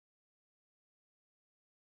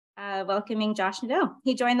welcoming Josh Nadeau.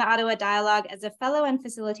 He joined the Ottawa Dialogue as a fellow and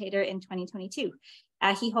facilitator in 2022.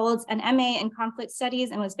 He holds an MA in conflict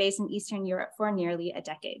studies and was based in Eastern Europe for nearly a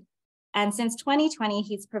decade. And since 2020,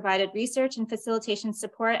 he's provided research and facilitation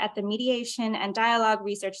support at the Mediation and Dialogue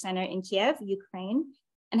Research Center in Kiev, Ukraine,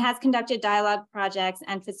 and has conducted dialogue projects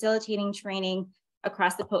and facilitating training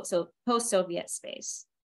across the post-Soviet space.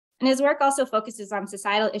 And his work also focuses on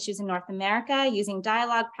societal issues in North America, using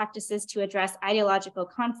dialogue practices to address ideological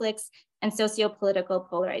conflicts and socio-political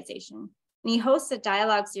polarization. And he hosts a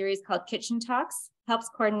dialogue series called Kitchen Talks, helps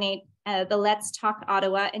coordinate the Let's Talk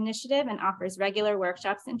Ottawa initiative, and offers regular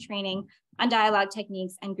workshops and training on dialogue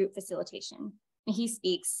techniques and group facilitation. And he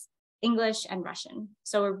speaks English and Russian.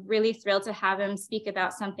 So we're really thrilled to have him speak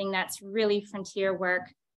about something that's really frontier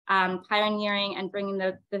work, pioneering and bringing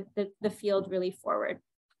the field really forward.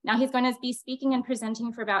 Now he's going to be speaking and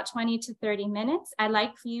presenting for about 20 to 30 minutes. I'd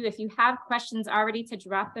like for you, if you have questions already, to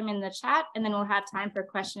drop them in the chat, and then we'll have time for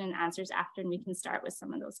question and answers after, and we can start with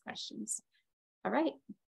some of those questions. All right,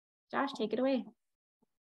 Josh, take it away.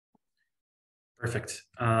 Perfect.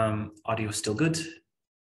 Audio still good?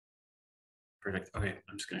 Perfect. Okay,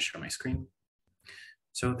 I'm just going to share my screen.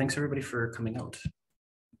 So thanks everybody for coming out.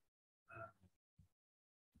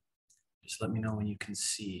 Just let me know when you can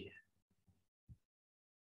see.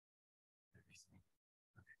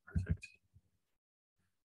 Perfect.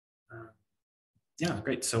 Yeah,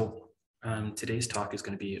 great. So today's talk is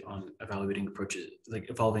going to be on evaluating approaches, like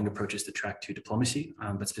evolving approaches to track 2 diplomacy.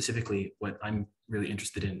 But specifically, what I'm really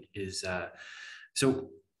interested in is, so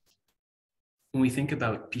when we think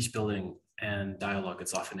about peace building and dialogue,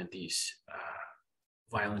 it's often in these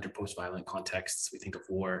violent or post-violent contexts. We think of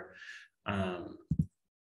war. When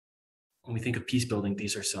we think of peace building,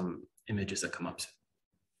 these are some images that come up.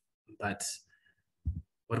 But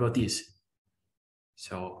what about these?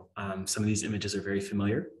 So some of these images are very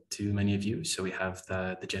familiar to many of you. So we have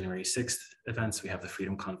the January 6th events, we have the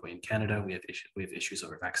Freedom Convoy in Canada, we have issues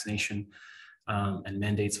over vaccination and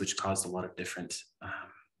mandates, which caused a lot of different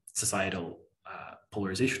societal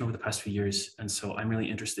polarization over the past few years. And so I'm really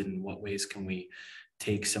interested in what ways can we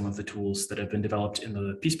take some of the tools that have been developed in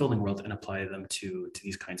the peace building world and apply them to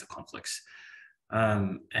these kinds of conflicts.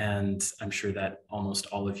 And I'm sure that almost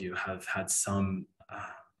all of you have had some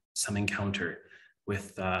encounter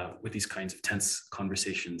with these kinds of tense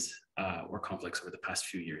conversations or conflicts over the past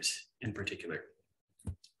few years in particular.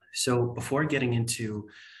 So before getting into,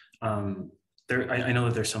 I know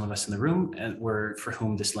that there's some of us in the room and for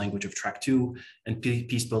whom this language of track 2 and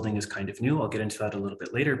peace building is kind of new. I'll get into that a little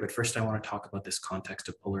bit later, but first I want to talk about this context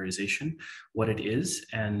of polarization, what it is,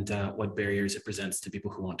 and what barriers it presents to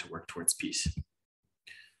people who want to work towards peace.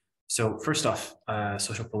 So first off,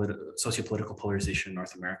 sociopolitical polarization in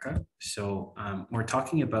North America. So we're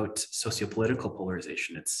talking about sociopolitical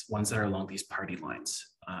polarization. It's ones that are along these party lines.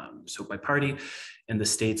 So by party, in the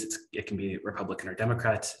States, it can be Republican or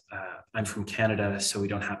Democrat. I'm from Canada, so we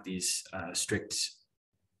don't have these strict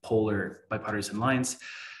polar bipartisan lines,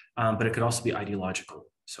 but it could also be ideological.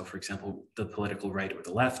 So for example, the political right or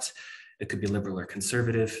the left, it could be liberal or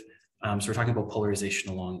conservative. So we're talking about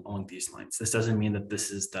polarization along these lines. This doesn't mean that this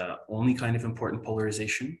is the only kind of important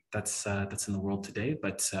polarization that's in the world today,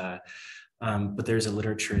 but there's a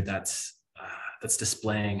literature that's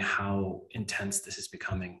displaying how intense this is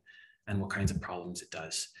becoming and what kinds of problems it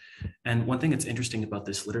does. And one thing that's interesting about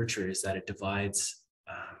this literature is that it divides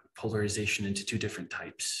polarization into 2 different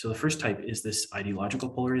types. So the first type is this ideological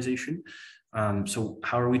polarization. So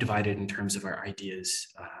how are we divided in terms of our ideas,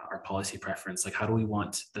 our policy preference? Like, how do we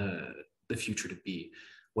want the future to be?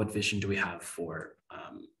 What vision do we have for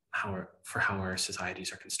how our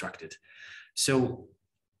societies are constructed? So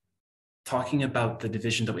talking about the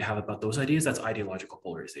division that we have about those ideas, that's ideological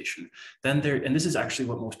polarization. Then and this is actually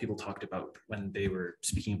what most people talked about when they were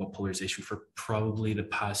speaking about polarization for probably the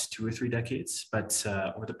past 2 or 3 decades. But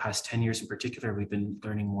over the past 10 years in particular, we've been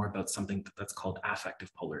learning more about something that's called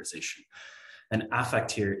affective polarization. And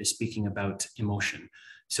affect here is speaking about emotion.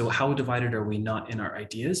 So how divided are we not in our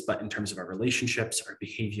ideas, but in terms of our relationships, our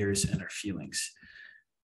behaviors, and our feelings?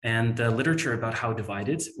 And the literature about how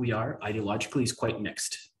divided we are ideologically is quite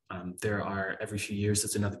mixed. There are, every few years,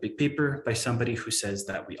 there's another big paper by somebody who says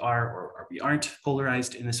that we are or we aren't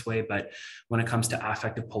polarized in this way. But when it comes to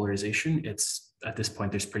affective polarization, it's, at this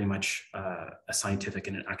point, there's pretty much a scientific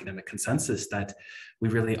and an academic consensus that we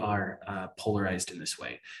really are polarized in this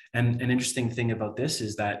way. And an interesting thing about this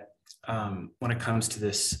is that when it comes to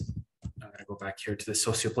this, I'm going to go back here to the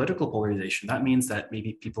sociopolitical polarization. That means that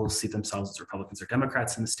maybe people see themselves as Republicans or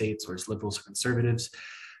Democrats in the States, or as liberals or conservatives.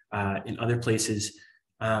 In other places,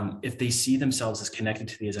 If they see themselves as connected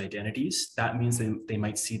to these identities, that means they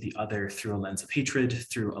might see the other through a lens of hatred,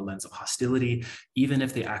 through a lens of hostility, even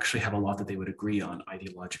if they actually have a lot that they would agree on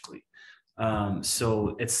ideologically.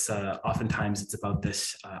 So it's oftentimes it's about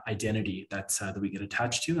this identity that we get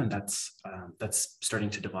attached to, and that's starting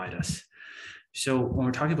to divide us. So when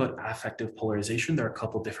we're talking about affective polarization, there are a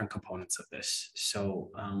couple different components of this.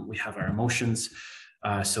 So we have our emotions.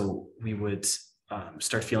 So we would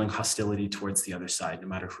start feeling hostility towards the other side, no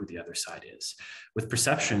matter who the other side is. With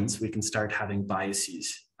perceptions, we can start having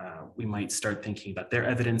biases. We might start thinking that their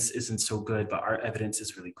evidence isn't so good, but our evidence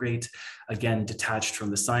is really great. Again, detached from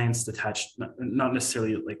the science, detached, not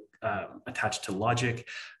necessarily like attached to logic,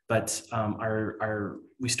 but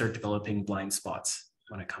we start developing blind spots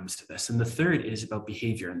when it comes to this. And the third is about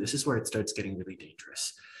behavior, and this is where it starts getting really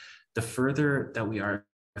dangerous. The further that we are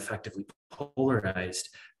effectively polarized,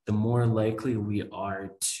 the more likely we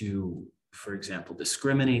are to, for example,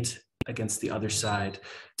 discriminate against the other side,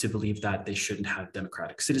 to believe that they shouldn't have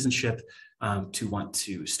democratic citizenship, to want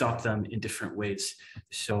to stop them in different ways.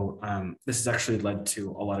 So this has actually led to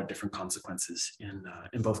a lot of different consequences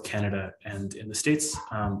in both Canada and in the States.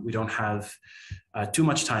 We don't have too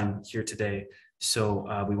much time here today,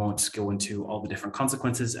 so we won't go into all the different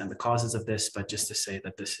consequences and the causes of this, but just to say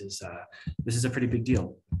that this is a pretty big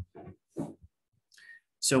deal.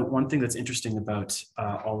 So one thing that's interesting about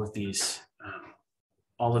all of these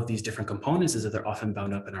different components is that they're often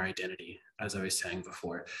bound up in our identity, as I was saying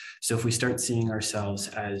before. So if we start seeing ourselves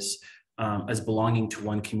as belonging to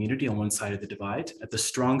one community on one side of the divide, the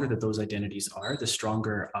stronger that those identities are, the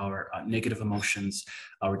stronger our negative emotions,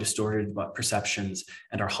 our distorted perceptions,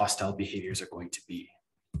 and our hostile behaviors are going to be.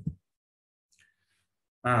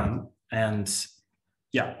 And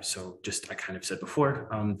yeah, so just I kind of said before,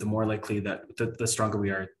 the more likely that the stronger we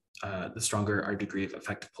are, the stronger our degree of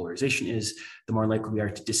affective polarization is, the more likely we are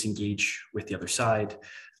to disengage with the other side,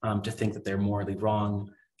 to think that they're morally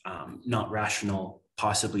wrong, not rational,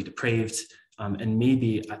 possibly depraved, and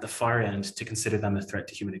maybe at the far end to consider them a threat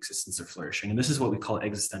to human existence or flourishing. And this is what we call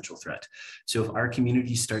existential threat. So if our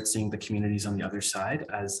communities start seeing the communities on the other side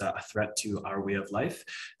as a threat to our way of life,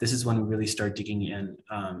 this is when we really start digging in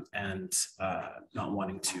and not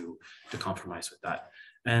wanting to compromise with that.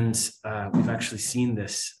 And we've actually seen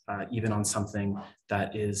this even on something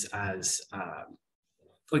that is as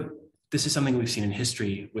this is something we've seen in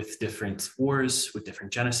history with different wars, with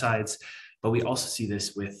different genocides, but we also see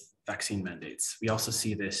this with vaccine mandates. We also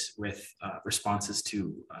see this with responses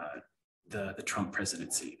to the Trump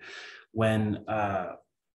presidency. When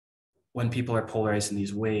people are polarized in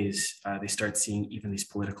these ways, they start seeing even these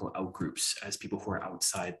political outgroups as people who are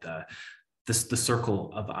outside the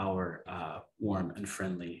circle of our warm and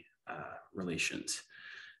friendly relations.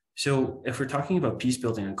 So if we're talking about peace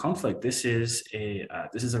building and conflict, this is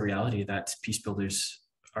a reality that peace builders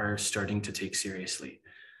are starting to take seriously.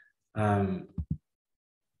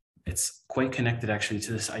 It's quite connected actually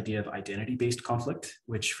to this idea of identity-based conflict,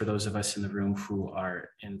 which for those of us in the room who are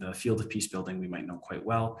in the field of peace building, we might know quite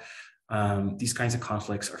well. These kinds of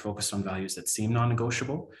conflicts are focused on values that seem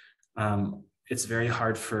non-negotiable. It's very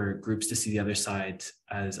hard for groups to see the other side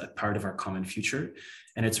as a part of our common future.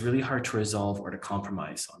 And it's really hard to resolve or to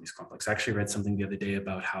compromise on these conflicts. I actually read something the other day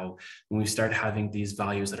about how when we start having these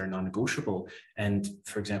values that are non-negotiable, and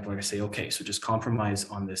for example, I say, okay, so just compromise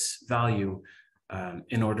on this value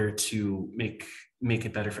in order to make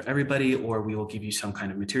it better for everybody, or we will give you some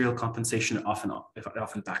kind of material compensation. It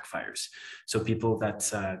often backfires. So people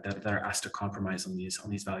that are asked to compromise on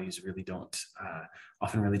these values really don't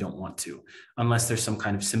want to, unless there's some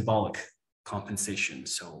kind of symbolic compensation.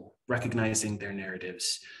 So recognizing their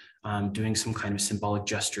narratives, doing some kind of symbolic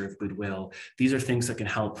gesture of goodwill. These are things that can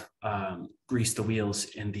help grease the wheels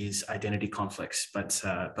in these identity conflicts, but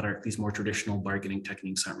these more traditional bargaining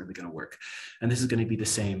techniques aren't really going to work. And this is going to be the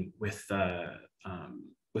same with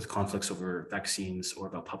conflicts over vaccines or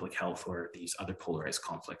about public health, or these other polarized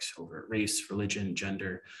conflicts over race, religion,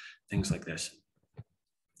 gender, things like this.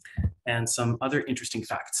 And some other interesting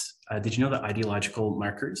facts. Did you know that ideological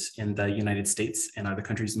markers in the United States and other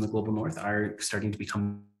countries in the global north are starting to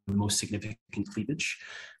become the most significant cleavage?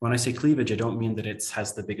 When I say cleavage, I don't mean that it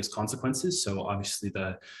has the biggest consequences. So obviously,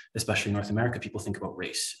 especially in North America, people think about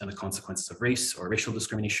race and the consequences of race or racial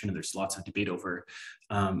discrimination, and there's lots of debate over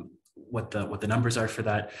what the numbers are for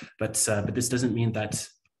that. But this doesn't mean that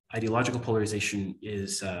ideological polarization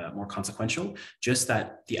is more consequential, just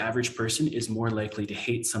that the average person is more likely to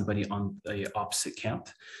hate somebody on the opposite camp,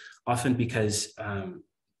 often because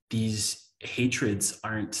these hatreds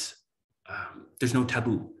aren't, there's no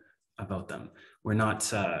taboo about them. We're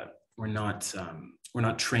not we're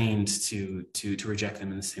not trained to reject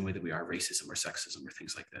them in the same way that we are racism or sexism or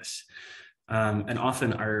things like this. And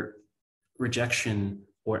often our rejection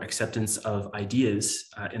or acceptance of ideas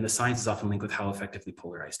in the science is often linked with how effectively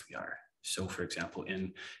polarized we are. So for example,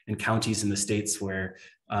 in counties in the States where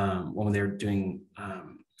when they're doing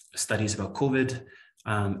studies about COVID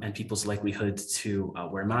and people's likelihood to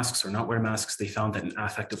wear masks or not wear masks, they found that in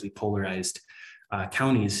affectively polarized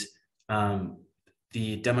counties,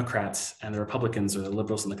 the Democrats and the Republicans, or the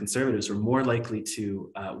liberals and the conservatives, are more likely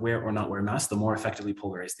to wear or not wear masks the more effectively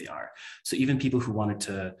polarized they are. So even people who wanted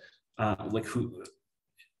to,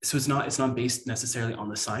 so it's not based necessarily on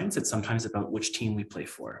the science. It's sometimes about which team we play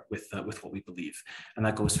for with what we believe, and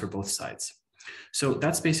that goes for both sides. So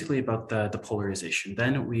that's basically about the polarization.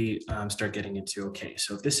 Then we start getting into, okay,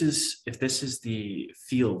 so if this is the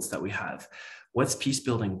fields that we have, what's peace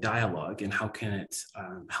building dialogue, and how can it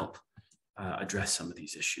help address some of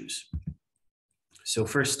these issues? So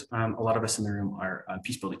first, a lot of us in the room are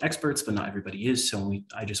peace building experts, but not everybody is. So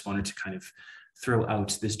I just wanted to kind of throw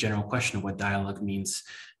out this general question of what dialogue means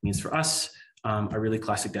for us. A really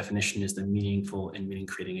classic definition is the meaningful and meaning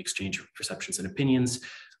creating exchange of perceptions and opinions.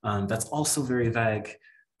 That's also very vague,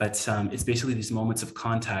 but it's basically these moments of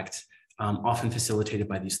contact, often facilitated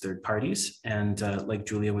by these third parties. And like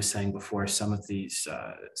Julia was saying before, some of these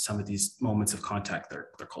moments of contact,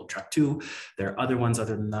 they're called track 2. There are other ones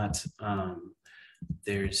other than that.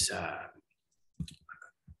 There's,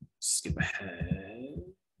 skip ahead.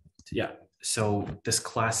 Yeah, so this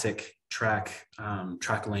classic track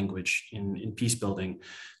language in peace building,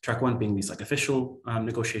 track 1 being these like official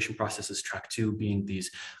negotiation processes, track 2 being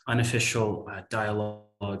these unofficial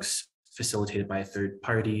dialogues facilitated by a third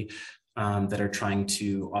party that are trying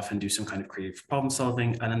to often do some kind of creative problem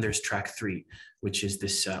solving. And then there's track 3, which is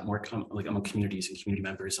this more like among communities and community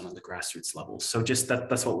members and on the grassroots level. So just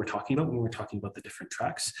that's what we're talking about when we're talking about the different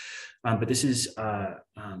tracks. But this is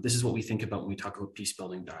what we think about when we talk about peace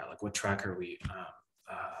building dialogue. What track are we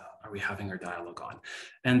having our dialogue on?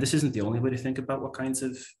 And this isn't the only way to think about what kinds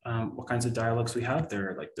of dialogues we have.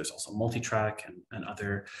 There's also multitrack and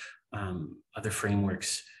other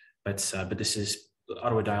frameworks. But this is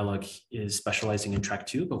Ottawa Dialogue is specializing in track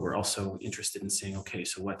 2, but we're also interested in saying, okay,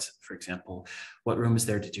 so for example, what room is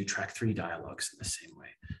there to do track 3 dialogues in the same way?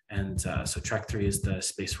 And so track 3 is the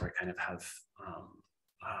space where I kind of have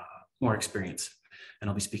more experience, and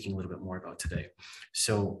I'll be speaking a little bit more about today.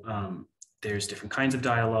 So there's different kinds of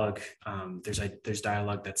dialogue. There's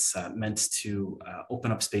dialogue that's meant to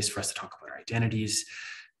open up space for us to talk about our identities.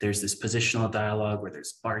 There's this positional dialogue where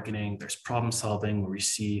there's bargaining, there's problem solving, where we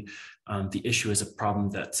see the issue as a problem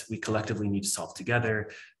that we collectively need to solve together.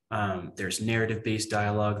 There's narrative-based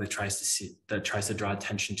dialogue that tries to draw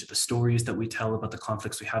attention to the stories that we tell about the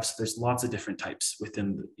conflicts we have. So there's lots of different types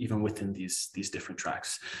even within these different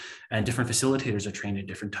tracks, and different facilitators are trained in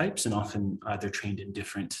different types, and often they're trained in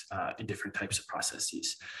different types of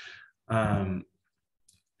processes.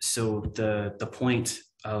 So the point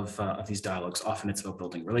of these dialogues, often it's about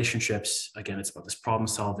building relationships. Again, it's about this problem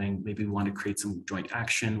solving. Maybe we want to create some joint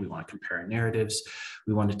action. We want to compare our narratives.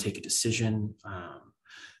 We want to take a decision.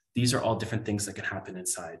 These are all different things that can happen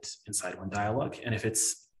inside one dialogue. And if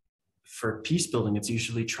it's for peace building, it's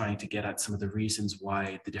usually trying to get at some of the reasons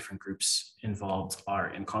why the different groups involved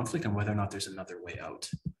are in conflict and whether or not there's another way out.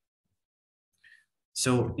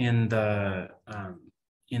 So in the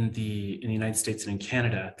United States and in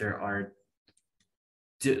Canada, there are,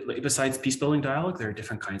 besides peace building dialogue, there are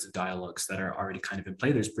different kinds of dialogues that are already kind of in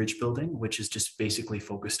play. There's bridge building, which is just basically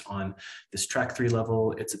focused on this track 3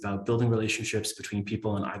 level. It's about building relationships between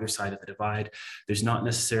people on either side of the divide. There's not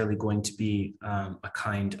necessarily going to be a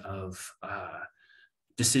kind of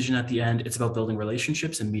decision at the end. It's about building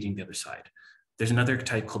relationships and meeting the other side. There's another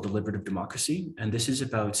type called deliberative democracy, and this is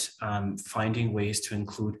about finding ways to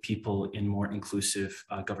include people in more inclusive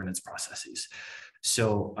governance processes.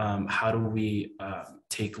 So how do we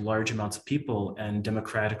take large amounts of people and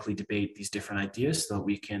democratically debate these different ideas so that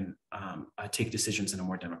we can take decisions in a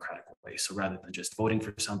more democratic way? So rather than just voting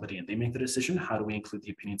for somebody and they make the decision, how do we include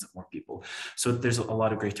the opinions of more people? So there's a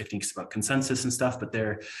lot of great techniques about consensus and stuff, but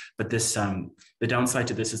the downside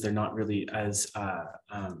to this is they're not really as,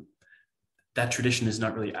 that tradition is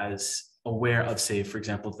not really as aware of, say, for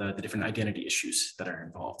example, the different identity issues that are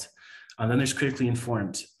involved. And then there's critically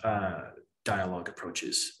informed dialogue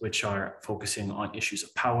approaches, which are focusing on issues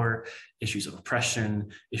of power, issues of oppression,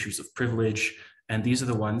 issues of privilege, And these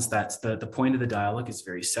are the ones that the point of the dialogue is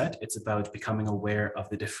very set. It's about becoming aware of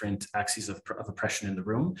the different axes of oppression in the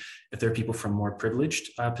room. If there are people from more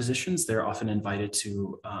privileged positions, they're often invited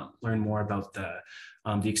to learn more about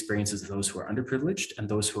the experiences of those who are underprivileged, and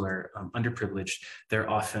those who are underprivileged, they're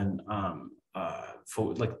often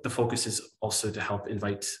like the focus is also to help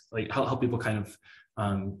invite, like help people kind of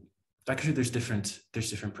actually there's different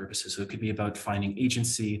purposes. So it could be about finding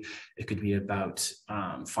agency, it could be about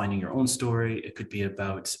finding your own story, it could be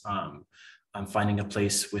about finding a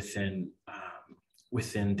place within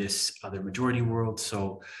this other majority world.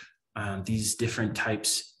 So these different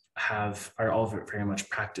types are all very much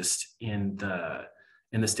practiced in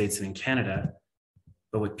the States and in Canada.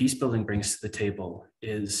 But what peace building brings to the table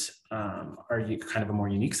is kind of a more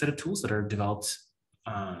unique set of tools that are developed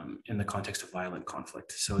in the context of violent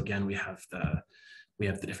conflict. So again, we have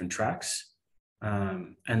the different tracks.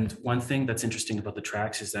 And one thing that's interesting about the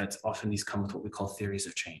tracks is that often these come with what we call theories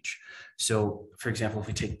of change. So for example, if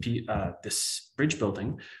we take this bridge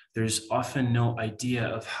building, there's often no idea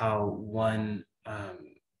of how one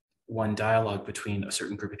dialogue between a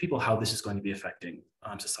certain group of people, how this is going to be affecting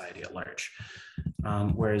society at large.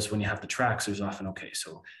 Whereas when you have the tracks, there's often, okay,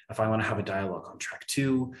 so if I want to have a dialogue on track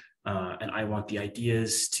 2, and I want the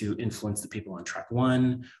ideas to influence the people on track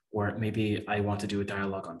 1, or maybe I want to do a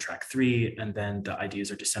dialogue on track 3, and then the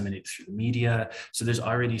ideas are disseminated through the media. So there's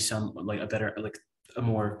already some a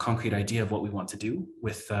more concrete idea of what we want to do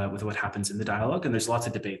with what happens in the dialogue. And there's lots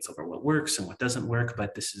of debates over what works and what doesn't work,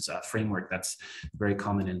 but this is a framework that's very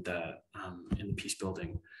common in the peace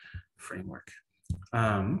building framework.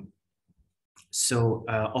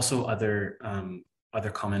 Also other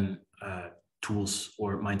common tools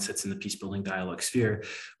or mindsets in the peace building dialogue sphere,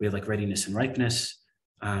 we have like readiness and ripeness,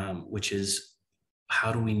 which is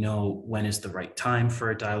how do we know when is the right time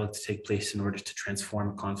for a dialogue to take place in order to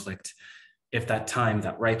transform a conflict? If that time,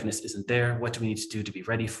 that ripeness isn't there, what do we need to do to be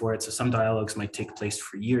ready for it? So some dialogues might take place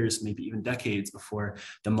for years, maybe even decades before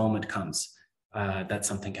the moment comes that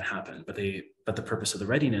something can happen. But the purpose of the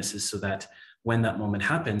readiness is so that when that moment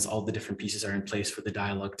happens, all the different pieces are in place for the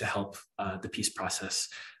dialogue to help the peace process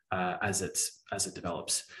as it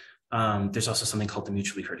develops. There's also something called the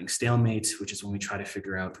mutually hurting stalemate, which is when we try to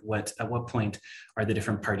figure out at what point are the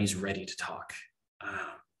different parties ready to talk.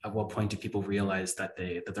 At what point do people realize that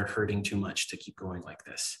they're hurting too much to keep going like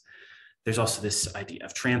this? There's also this idea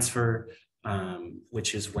of transfer,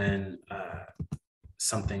 which is when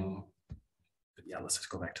let's just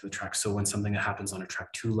go back to the track. So when something that happens on a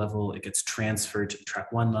track 2 level, it gets transferred to the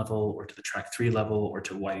track 1 level or to the track 3 level or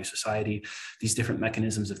to wider society. These different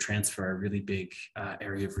mechanisms of transfer are a really big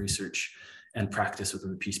area of research and practice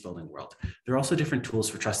within the peace building world. There are also different tools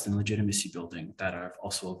for trust and legitimacy building that have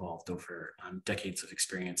also evolved over decades of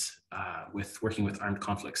experience with working with armed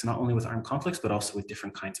conflicts, not only with armed conflicts, but also with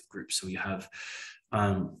different kinds of groups. So you have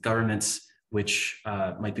governments which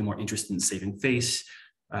might be more interested in saving face,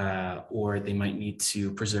 or they might need to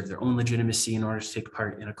preserve their own legitimacy in order to take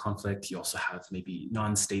part in a conflict. You also have maybe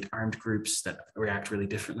non-state armed groups that react really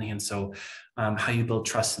differently. And so how you build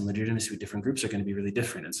trust and legitimacy with different groups are going to be really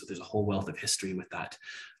different. And so there's a whole wealth of history with that,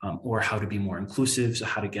 or how to be more inclusive, so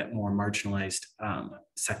how to get more marginalized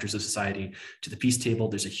sectors of society to the peace table.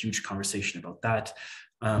 There's a huge conversation about that.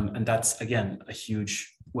 And that's, again, a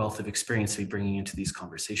huge wealth of experience to be bringing into these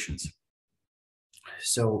conversations.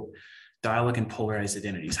 So dialogue and polarized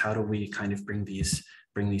identities, how do we kind of bring these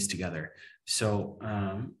together? So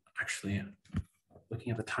actually,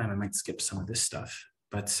 looking at the time, I might skip some of this stuff,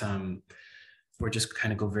 but we'll just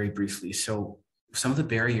kind of go very briefly. So some of the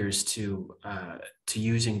barriers to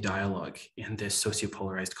using dialogue in this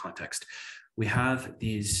socio-polarized context, we have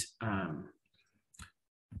these,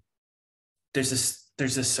 there's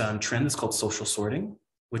this trend that's called social sorting,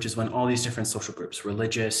 which is when all these different social groups,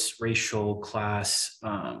 religious, racial, class,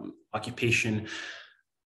 occupation,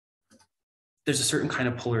 there's a certain kind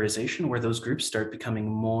of polarization where those groups start becoming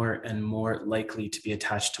more and more likely to be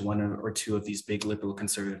attached to one or two of these big liberal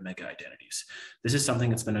conservative mega identities. This is something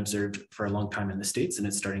that's been observed for a long time in the States, and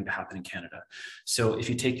it's starting to happen in Canada. So if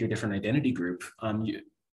you take your different identity group,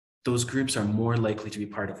 those groups are more likely to be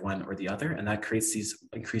part of one or the other, and that creates these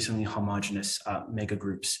increasingly homogenous mega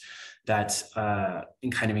groups that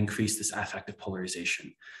kind of increase this affective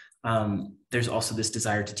polarization. there's also this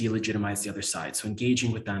desire to delegitimize the other side. So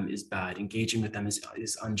engaging with them is bad, engaging with them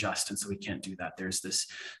is unjust, and so we can't do that. There's this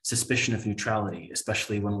suspicion of neutrality,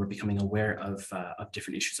 especially when we're becoming aware of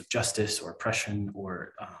different issues of justice or oppression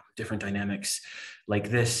or different dynamics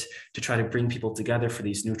like this, to try to bring people together for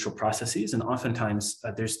these neutral processes. And oftentimes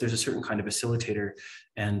there's a certain kind of facilitator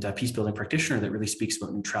and peace building practitioner that really speaks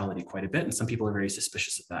about neutrality quite a bit, and some people are very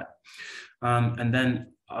suspicious of that. And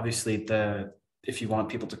then obviously if you want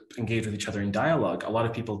people to engage with each other in dialogue, a lot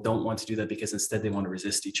of people don't want to do that because instead they want to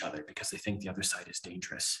resist each other because they think the other side is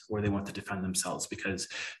dangerous, or they want to defend themselves because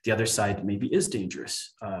the other side maybe is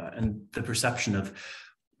dangerous. And the perception of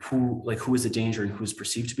who is a danger and who's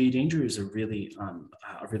perceived to be a danger is a really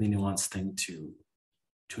nuanced thing to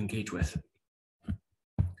engage with.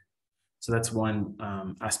 So that's one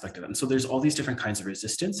aspect of it. And so there's all these different kinds of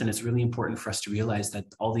resistance, and it's really important for us to realize that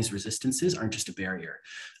all these resistances aren't just a barrier.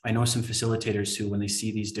 I know some facilitators who, when they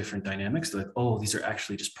see these different dynamics, they're like, oh, these are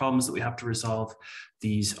actually just problems that we have to resolve.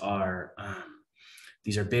 These are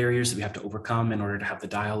barriers that we have to overcome in order to have the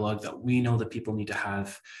dialogue that we know that people need to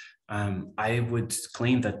have. I would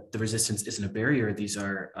claim that the resistance isn't a barrier. These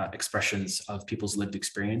are expressions of people's lived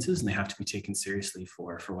experiences, and they have to be taken seriously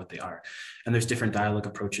for what they are. And there's different dialogue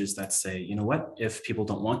approaches that say, you know what, if people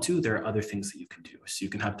don't want to, there are other things that you can do. So you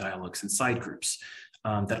can have dialogues inside groups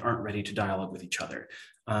that aren't ready to dialogue with each other.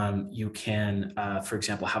 You can, for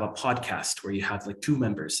example, have a podcast where you have like 2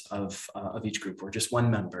 members of each group, or just 1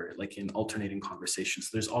 member, like in alternating conversations.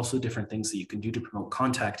 There's also different things that you can do to promote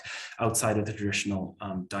contact outside of the traditional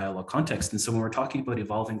dialogue context. And so when we're talking about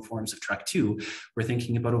evolving forms of track 2, we're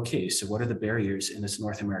thinking about, okay, so what are the barriers in this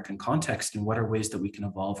North American context, and what are ways that we can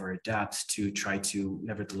evolve or adapt to try to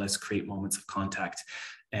nevertheless create moments of contact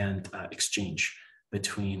and exchange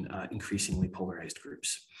between increasingly polarized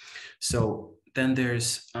groups. So then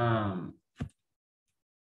there's,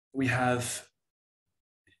 we have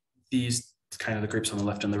these kind of the groups on the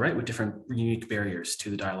left and the right with different unique barriers to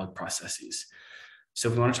the dialogue processes. So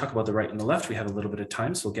if we want to talk about the right and the left, we have a little bit of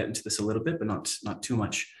time, so we'll get into this a little bit, but not too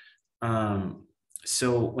much.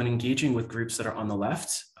 So when engaging with groups that are on the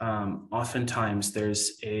left, oftentimes there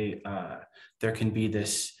can be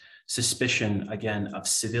this suspicion, again, of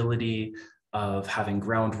civility, of having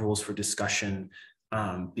ground rules for discussion,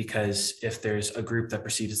 because if there's a group that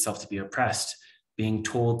perceives itself to be oppressed, being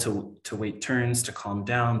told to wait turns, to calm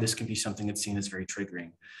down, this can be something that's seen as very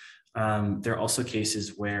triggering. There are also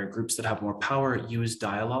cases where groups that have more power use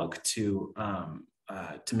dialogue to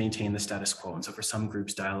maintain the status quo. And so for some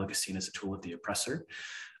groups, dialogue is seen as a tool of the oppressor.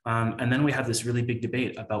 And then we have this really big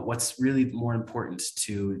debate about what's really more important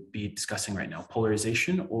to be discussing right now,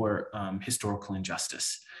 polarization or historical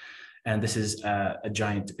injustice. And this is a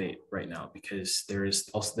giant debate right now, because there is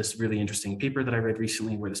also this really interesting paper that I read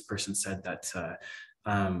recently where this person said that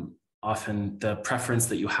often the preference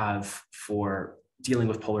that you have for dealing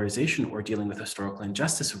with polarization or dealing with historical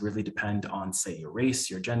injustice will really depend on, say, your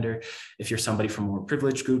race, your gender. If you're somebody from a more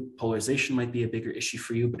privileged group, polarization might be a bigger issue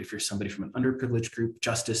for you. But if you're somebody from an underprivileged group,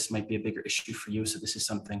 justice might be a bigger issue for you. So this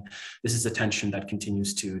is a tension that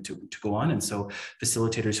continues to go on. And so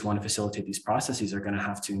facilitators who want to facilitate these processes are going to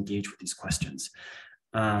have to engage with these questions.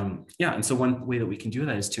 And so one way that we can do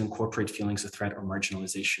that is to incorporate feelings of threat or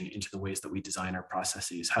marginalization into the ways that we design our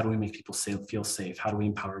processes. How do we make people feel safe? How do we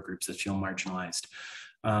empower groups that feel marginalized?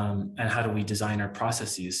 And how do we design our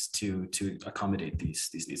processes to accommodate these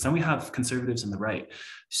needs? Then we have conservatives on the right.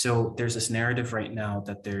 So there's this narrative right now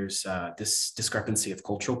that there's this discrepancy of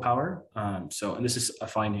cultural power. And this is a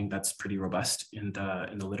finding that's pretty robust in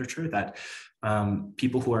the literature, that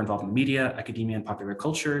people who are involved in the media, academia, and popular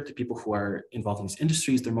culture, the people who are involved in these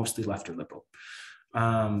industries, they're mostly left or liberal.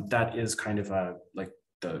 That is kind of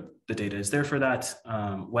the data is there for that.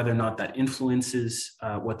 Whether or not that influences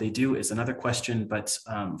what they do is another question, but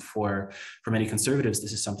for many conservatives,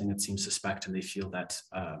 this is something that seems suspect, and they feel that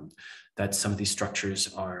that some of these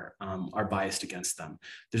structures are biased against them.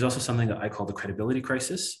 There's also something that I call the credibility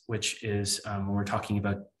crisis, which is when we're talking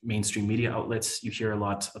about mainstream media outlets, you hear a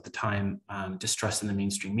lot at the time distrust in the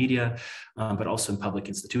mainstream media, but also in public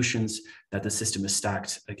institutions, that the system is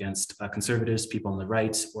stacked against conservatives, people on the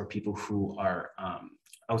right, or people who are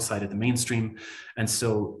outside of the mainstream. And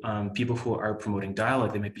so people who are promoting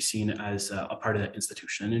dialogue, they might be seen as a part of that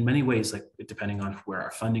institution. And in many ways, like depending on where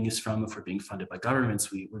our funding is from, if we're being funded by governments,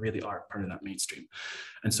 we really are part of that mainstream.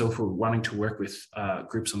 And so if we're wanting to work with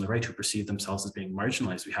groups on the right who perceive themselves as being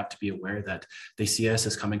marginalized, we have to be aware that they see us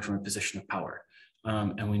as coming from a position of power,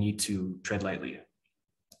 and we need to tread lightly.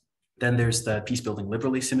 Then there's the peace building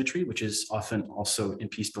liberal asymmetry, which is often also in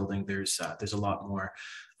peace building, there's a lot more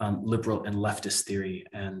liberal and leftist theory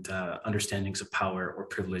and understandings of power or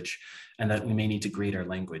privilege, and that we may need to grade our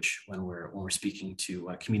language when we're speaking to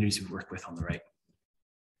communities we work with on the right.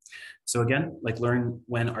 So again, like learn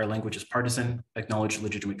when our language is partisan, acknowledge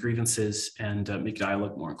legitimate grievances, and make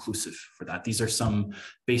dialogue more inclusive for that. These are some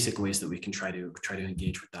basic ways that we can try to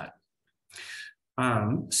engage with that.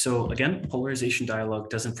 So again, polarization dialogue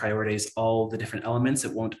doesn't prioritize all the different elements.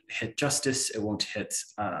 It won't hit justice. It won't hit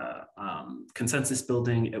consensus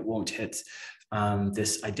building. It won't hit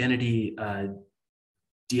this identity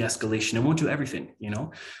de-escalation. It won't do everything, you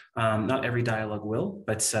know. Not every dialogue will,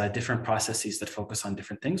 but different processes that focus on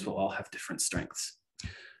different things will all have different strengths.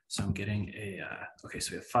 So I'm getting a, okay,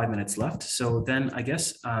 so we have 5 minutes left. So then I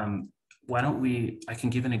guess, why don't I can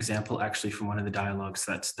give an example actually from one of the dialogues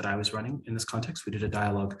that I was running in this context. We did a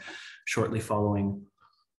dialogue shortly following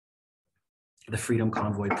the Freedom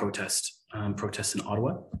Convoy protests in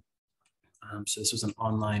Ottawa. So this was an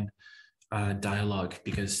online dialogue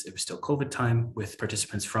because it was still COVID time with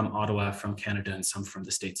participants from Ottawa, from Canada, and some from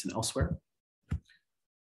the States and elsewhere.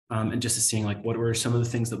 And just seeing like what were some of the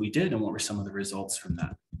things that we did and what were some of the results from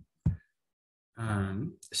that.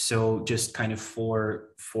 So just kind of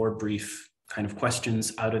four brief kind of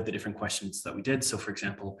questions out of the different questions that we did. So for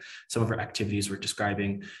example, some of our activities were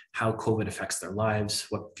describing how COVID affects their lives,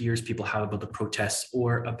 what fears people have about the protests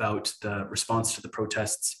or about the response to the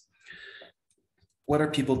protests. What are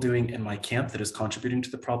people doing in my camp that is contributing to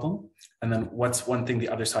the problem? And then what's one thing the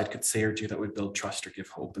other side could say or do that would build trust or give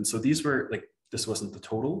hope? And so these were like, this wasn't the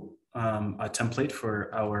total template for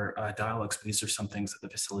our dialogues, but these are some things that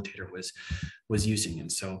the facilitator was using. And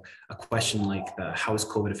so a question like how has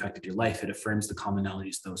COVID affected your life? It affirms the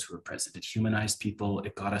commonalities of those who were present. It humanized people.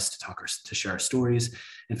 It got us to share our stories.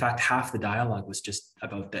 In fact, half the dialogue was just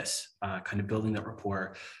about this, kind of building that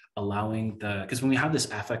rapport, allowing because when we have this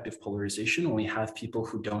affective polarization, when we have people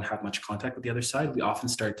who don't have much contact with the other side, we often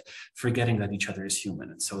start forgetting that each other is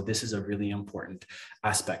human. And so this is a really important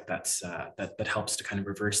aspect that helps to kind of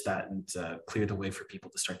reverse that and clear the way for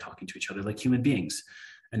people to start talking to each other like human beings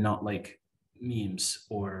and not like memes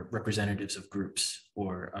or representatives of groups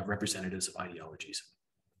or representatives of ideologies.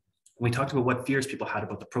 When we talked about what fears people had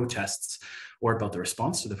about the protests or about the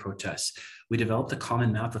response to the protests, we developed a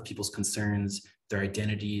common map of people's concerns, their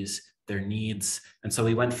identities, their needs. And so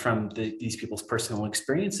we went from these people's personal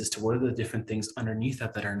experiences to what are the different things underneath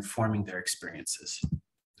that are informing their experiences.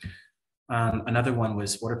 Another one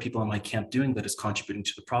was, what are people in my camp doing that is contributing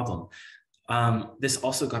to the problem? This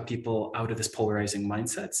also got people out of this polarizing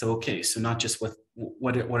mindset. So, okay, so not just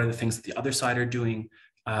what are the things that the other side are doing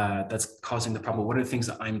that's causing the problem, what are the things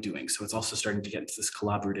that I'm doing? So it's also starting to get into this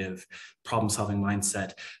collaborative problem-solving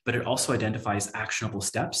mindset, but it also identifies actionable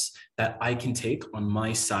steps that I can take on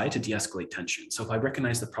my side to de-escalate tension. So if I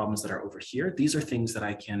recognize the problems that are over here, these are things that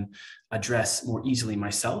I can address more easily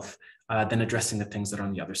myself than addressing the things that are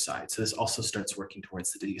on the other side. So this also starts working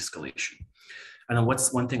towards the de-escalation. And then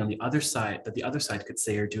what's one thing on the other side that the other side could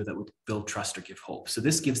say or do that would build trust or give hope? So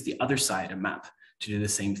this gives the other side a map to do the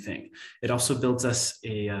same thing. It also builds us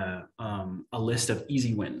a list of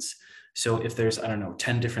easy wins. So if there's, I don't know,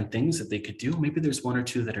 10 different things that they could do, maybe there's one or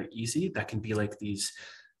two that are easy that can be like these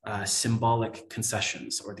symbolic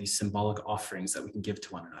concessions or these symbolic offerings that we can give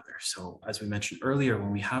to one another. So as we mentioned earlier,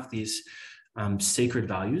 when we have these sacred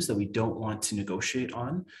values that we don't want to negotiate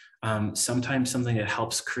on, sometimes something that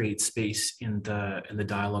helps create space in the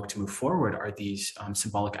dialogue to move forward are these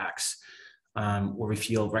symbolic acts. Where we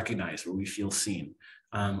feel recognized, where we feel seen,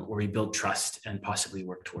 where we build trust and possibly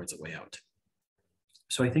work towards a way out.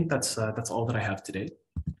 So I think that's all that I have today.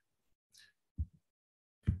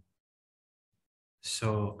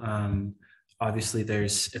 So obviously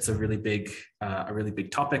it's a really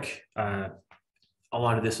big topic. A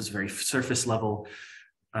lot of this is very surface level.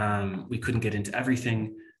 We couldn't get into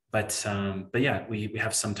everything, but yeah, we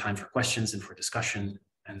have some time for questions and for discussion.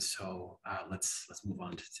 And so let's move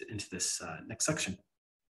on into this next section.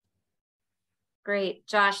 Great,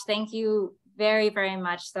 Josh, thank you very, very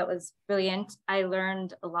much. That was brilliant. I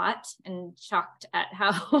learned a lot and shocked at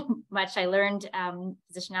how much I learned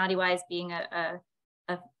positionality-wise being a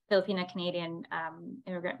Filipino Canadian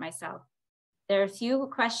immigrant myself. There are a few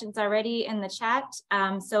questions already in the chat.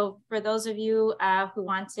 So for those of you who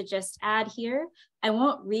want to just add here, I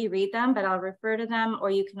won't reread them, but I'll refer to them,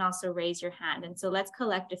 or you can also raise your hand. And so let's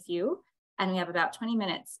collect a few, and we have about 20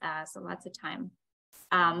 minutes, so lots of time.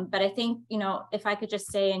 But I think, you know, if I could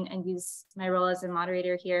just say and use my role as a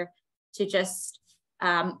moderator here to just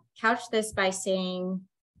couch this by saying,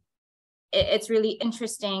 it's really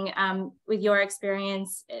interesting with your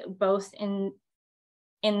experience, both in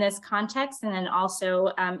this context and then also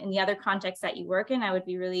in the other contexts that you work in. I would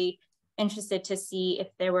be really interested to see if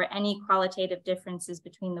there were any qualitative differences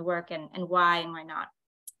between the work and why and why not.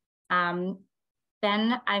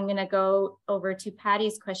 Then I'm going to go over to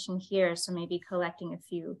Patty's question here. So maybe collecting a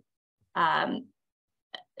few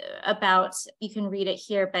about, you can read it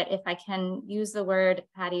here, but if I can use the word,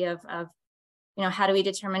 Patty, of you know, how do we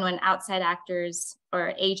determine when outside actors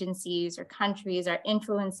or agencies or countries are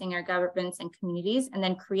influencing our governments and communities and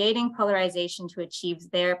then creating polarization to achieve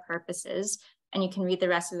their purposes? And you can read the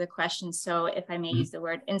rest of the question. So if I may use the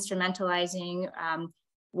word instrumentalizing,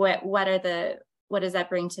 what does that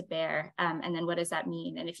bring to bear? And then what does that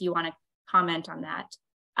mean? And if you want to comment on that.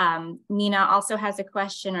 Nina also has a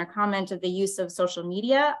question or comment of the use of social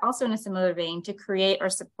media, also in a similar vein, to create or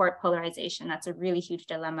support polarization. That's a really huge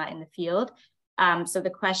dilemma in the field. So the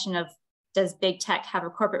question of, does big tech have a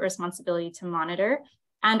corporate responsibility to monitor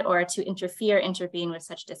and or to intervene with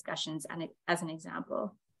such discussions, and as an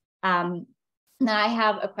example. Then I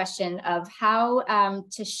have a question of how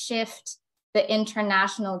to shift the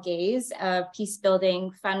international gaze of peace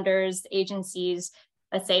building funders, agencies,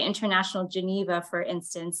 let's say International Geneva, for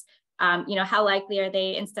instance. You know, how likely are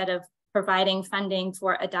they, instead of providing funding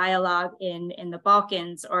for a dialogue in the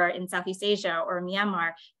Balkans or in Southeast Asia or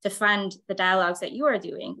Myanmar, to fund the dialogues that you are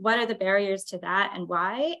doing? What are the barriers to that and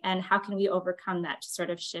why? And how can we overcome that to sort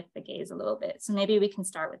of shift the gaze a little bit? So maybe we can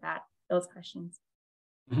start with those questions.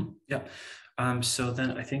 Yeah. So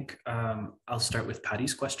then I think I'll start with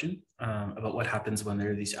Patty's question about what happens when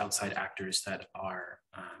there are these outside actors that are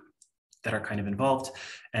kind of involved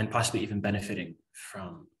and possibly even benefiting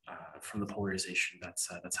from the polarization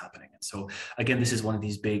that's happening. And so again, this is one of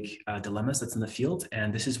these big dilemmas that's in the field,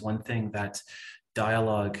 and this is one thing that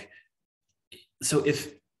dialogue. So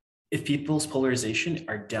if people's polarization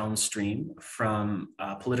are downstream from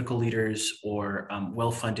political leaders or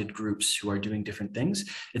well-funded groups who are doing different things,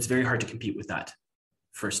 it's very hard to compete with that,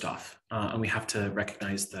 first off. And we have to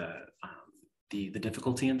recognize the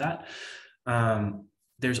difficulty in that.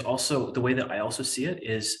 There's also, the way that I also see it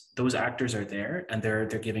is those actors are there and they're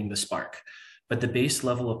giving the spark, but the base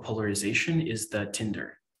level of polarization is the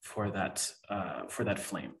tinder for that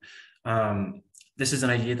flame. This is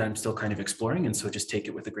an idea that I'm still kind of exploring, and so just take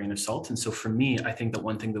it with a grain of salt. And so for me, I think that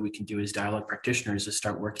one thing that we can do as dialogue practitioners is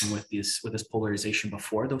start working with this polarization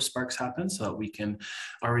before those sparks happen, so that we can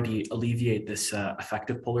already alleviate this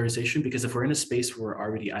effective polarization. Because if we're in a space where we're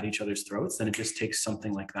already at each other's throats, then it just takes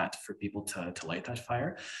something like that for people to light that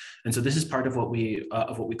fire. And so this is part of what we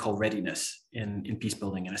call readiness in peace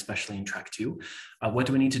building, and especially in track 2. What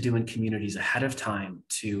do we need to do in communities ahead of time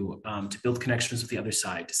to build connections with the other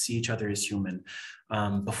side, to see each other as human,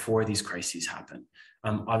 before these crises happen?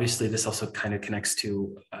 Obviously, this also kind of connects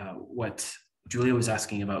to what Julia was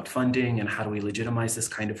asking about funding and how do we legitimize this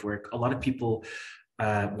kind of work. A lot of people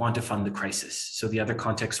want to fund the crisis. So the other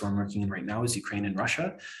context where I'm working in right now is Ukraine and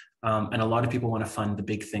Russia. And a lot of people want to fund the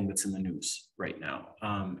big thing that's in the news right now.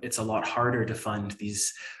 It's a lot harder to fund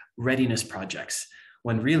these readiness projects,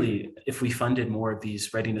 when really, if we funded more of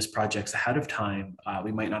these readiness projects ahead of time,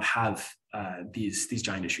 we might not have these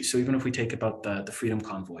giant issues. So even if we take about the Freedom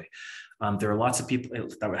Convoy, there are lots of people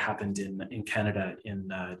that would happened in Canada in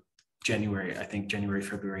January,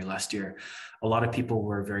 February last year. A lot of people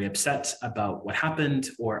were very upset about what happened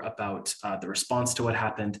or about the response to what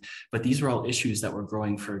happened, but these were all issues that were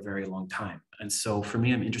growing for a very long time. And so for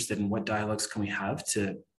me, I'm interested in what dialogues can we have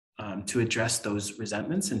to address those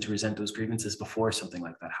resentments and to resent those grievances before something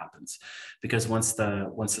like that happens. Because once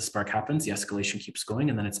the spark happens, the escalation keeps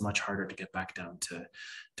going, and then it's much harder to get back down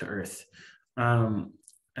to earth.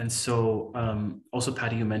 And so also,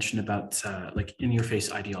 Patty, you mentioned about like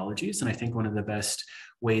in-your-face ideologies. And I think one of the best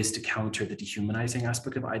ways to counter the dehumanizing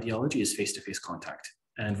aspect of ideology is face-to-face contact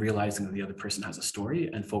and realizing that the other person has a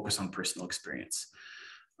story and focus on personal experience.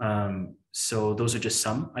 So those are just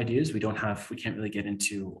some ideas. We can't really get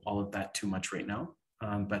into all of that too much right now.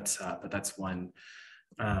 But that's one.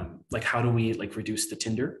 Like, how do we reduce the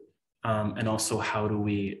tinder? And also, how do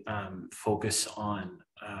we focus on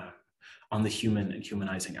the human and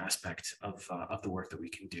humanizing aspect of the work that we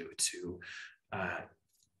can do to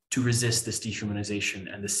resist this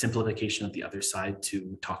dehumanization and the simplification of the other side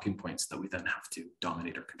to talking points that we then have to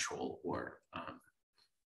dominate or control or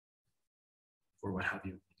what have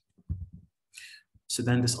you. So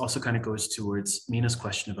then this also kind of goes towards Mina's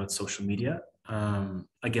question about social media.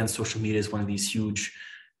 Again, social media is one of these huge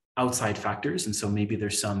outside factors. And so maybe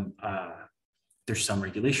there's some there's some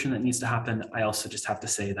regulation that needs to happen. I also just have to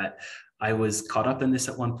say that I was caught up in this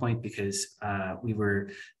at one point because we were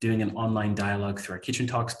doing an online dialogue through our Kitchen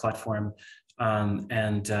Talks platform.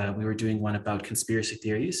 We were doing one about conspiracy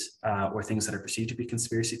theories or things that are perceived to be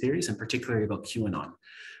conspiracy theories, and particularly about QAnon.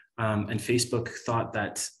 And Facebook thought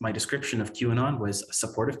that my description of QAnon was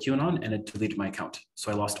supportive QAnon, and it deleted my account.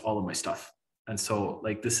 So I lost all of my stuff. And so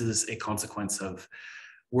like, this is a consequence of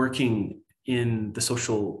working in the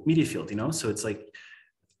social media field, you know? So it's like,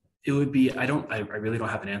 it would be, I really don't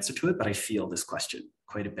have an answer to it, but I feel this question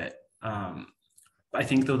quite a bit. I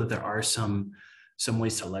think though that there are some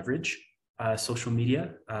ways to leverage social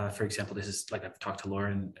media. For example, this is like, I've talked to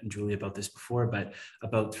Laura and Julie about this before, but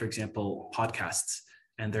about, for example, podcasts.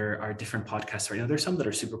 And there are different podcasts right now. There's some that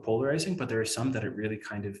are super polarizing, but there are some that are really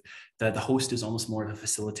kind of, the host is almost more of a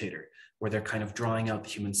facilitator, where they're kind of drawing out the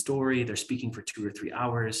human story. They're speaking for 2 or 3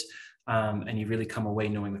 hours. And you really come away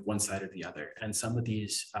knowing like one side or the other. And some of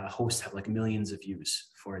these hosts have like millions of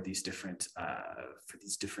views for these different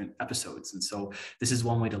episodes. And so this is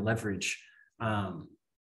one way to leverage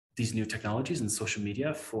these new technologies and social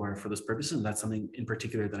media for those purposes. And that's something in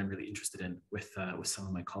particular that I'm really interested in with some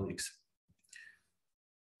of my colleagues.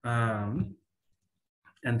 And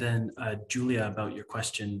then Julia, about your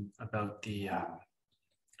question about the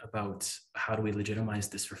about how do we legitimize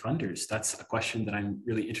this for funders? That's a question that I'm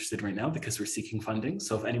really interested in right now because we're seeking funding.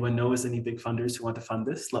 So if anyone knows any big funders who want to fund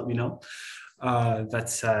this, let me know.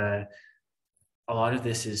 That's a lot of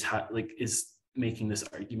this is is making this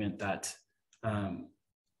argument that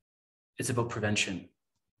it's about prevention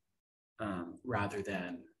rather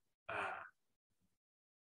than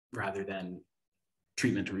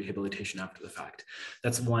treatment or rehabilitation after the fact.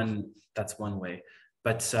 That's one way.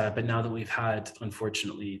 But now that we've had,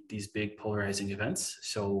 unfortunately, these big polarizing events,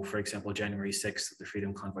 so for example, January 6th, the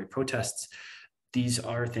Freedom Convoy protests, these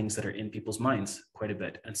are things that are in people's minds quite a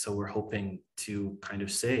bit. And so we're hoping to kind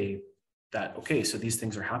of say that, okay, so these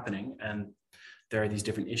things are happening and there are these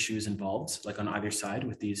different issues involved, like on either side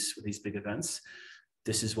with these big events.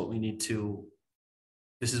 This is what we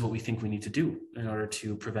think we need to do in order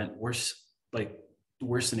to prevent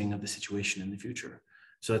worsening of the situation in the future.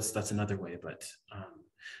 So that's another way, but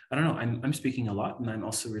I don't know, I'm speaking a lot, and I'm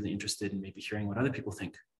also really interested in maybe hearing what other people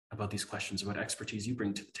think about these questions, what expertise you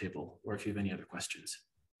bring to the table, or if you have any other questions.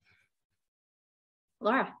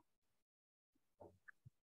 Laura.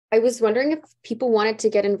 I was wondering if people wanted to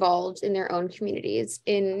get involved in their own communities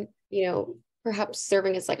in, perhaps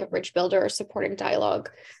serving as like a bridge builder or supporting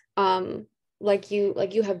dialogue, like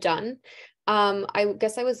you have done. I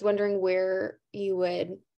guess I was wondering where you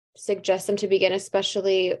would suggest them to begin,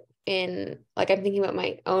 especially in, like, I'm thinking about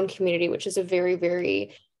my own community, which is a very,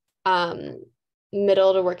 very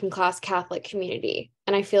middle to working class Catholic community.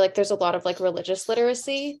 And I feel like there's a lot of like religious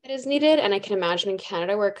literacy that is needed. And I can imagine in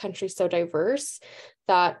Canada, where a country is so diverse,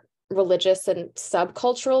 that religious and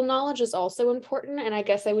subcultural knowledge is also important. And I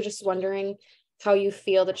guess I was just wondering how you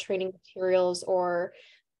feel the training materials or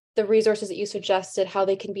the resources that you suggested, how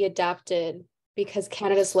they can be adapted, because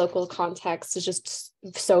Canada's local context is just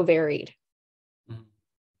so varied.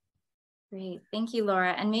 Great, thank you,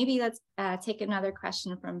 Laura. And maybe let's take another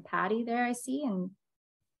question from Patty there, I see, and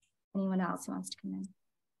anyone else who wants to come in.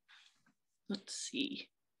 Let's see.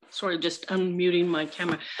 Sorry, just unmuting my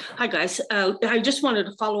camera. Hi, guys. I just wanted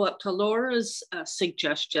to follow up to Laura's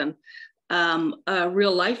suggestion. A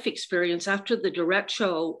real life experience after the direct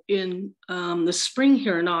show in the spring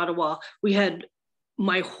here in Ottawa. We had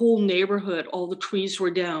my whole neighborhood, all the trees were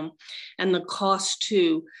down, and the cost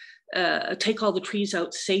to take all the trees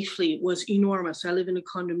out safely was enormous. I live in a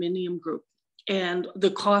condominium group, and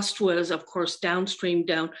the cost was, of course, downstream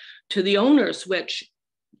down to the owners, which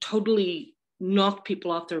totally knocked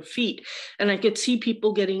people off their feet. And I could see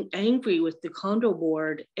people getting angry with the condo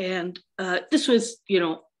board. And this was,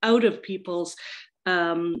 out of people's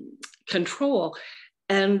control.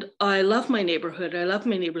 And I love my neighborhood. I love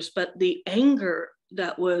my neighbors, but the anger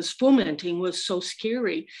that was fomenting was so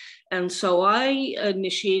scary. And so I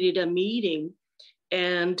initiated a meeting,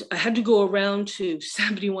 and I had to go around to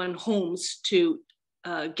 71 homes to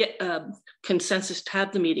get a consensus to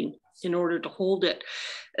have the meeting in order to hold it.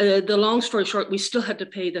 The long story short, we still had to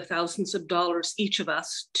pay the thousands of dollars, each of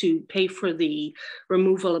us, to pay for the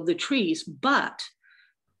removal of the trees, but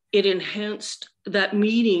it enhanced that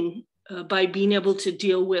meeting by being able to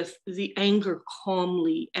deal with the anger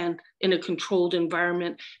calmly and in a controlled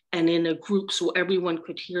environment and in a group so everyone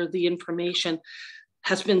could hear the information,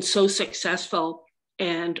 has been so successful.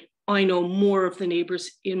 And I know more of the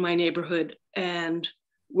neighbors in my neighborhood, and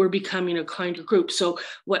we're becoming a kinder group. So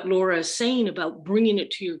what Laura is saying about bringing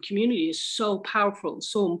it to your community is so powerful and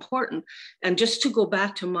so important. And just to go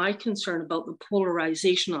back to my concern about the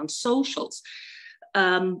polarization on socials,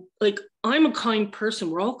 like I'm a kind person,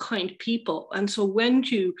 we're all kind people. And so when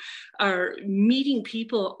you are meeting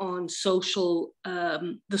people on social,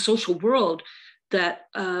 the social world that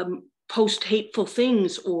post hateful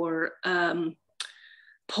things or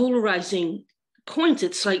polarizing points,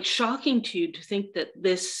 it's like shocking to you to think that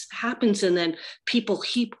this happens and then people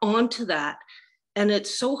heap onto that. And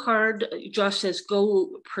it's so hard. Josh says, go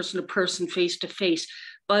person to person, face to face.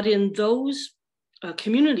 But in those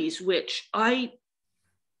communities, which I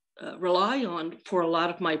rely on for a lot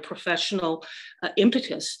of my professional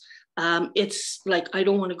impetus, it's like I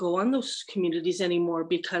don't want to go on those communities anymore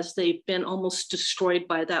because they've been almost destroyed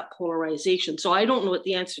by that polarization. So I don't know what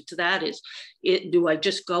the answer to that is. Do I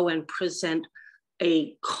just go and present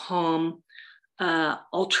a calm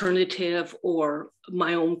alternative or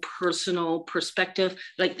my own personal perspective,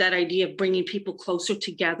 like that idea of bringing people closer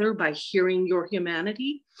together by hearing your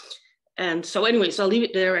humanity? And so anyways, I'll leave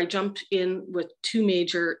it there. I jumped in with two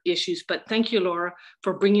major issues, but thank you, Laura,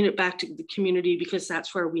 for bringing it back to the community, because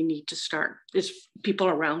that's where we need to start, is people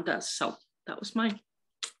around us. So that was mine.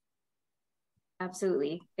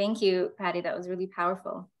 Absolutely. Thank you, Patty. That was really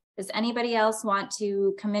powerful. Does anybody else want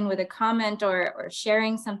to come in with a comment or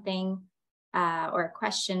sharing something or a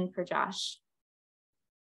question for Josh?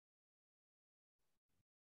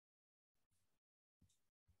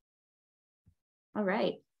 All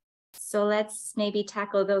right. So let's maybe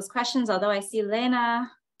tackle those questions. Although I see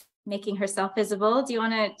Lena making herself visible. Do you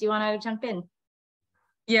want to jump in?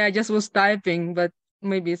 Yeah, I just was typing, but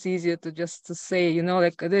maybe it's easier to just to say, you know,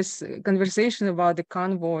 like this conversation about the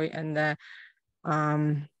convoy and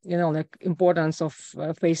you know, like importance of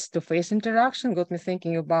face-to-face interaction got me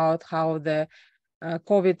thinking about how the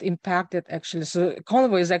COVID impacted actually. So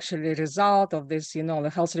convoy is actually a result of this, you know,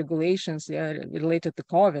 the health regulations related to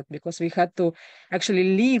COVID, because we had to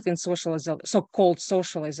actually live in so-called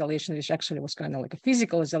social isolation, which actually was kind of like a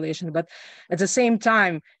physical isolation. But at the same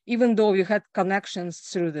time, even though you had connections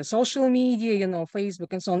through the social media, you know,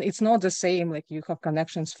 Facebook and so on, it's not the same like you have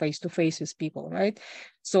connections face-to-face with people, right?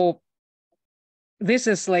 So this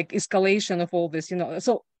is like escalation of all this, you know.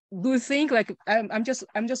 So do you think, like, I'm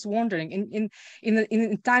just wondering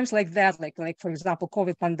in times like that, like for example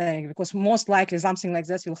COVID pandemic, because most likely something like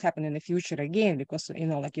this will happen in the future again, because you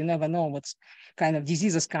know, like you never know what's kind of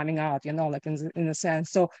diseases coming out, you know, like in a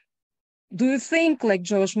sense. So do you think, like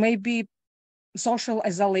Josh, maybe social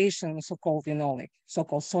isolation, so-called, you know, like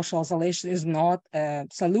so-called social isolation is not a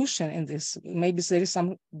solution in this? Maybe there is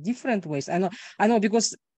some different ways. I know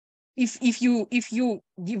because if you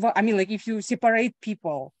give, I mean, like if you separate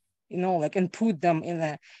people, you know, like and put them in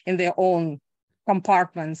their own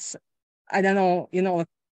compartments, I don't know, you know, like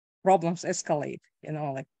problems escalate, you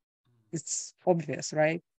know, like it's obvious,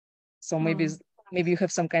 right? So maybe you have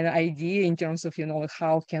some kind of idea in terms of, you know, like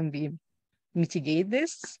how can we mitigate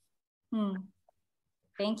this?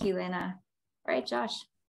 Thank you, Lena. All right, Josh.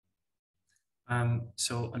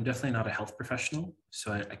 So I'm definitely not a health professional,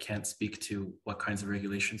 so I can't speak to what kinds of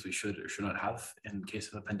regulations we should or should not have in case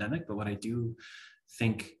of a pandemic. But what I do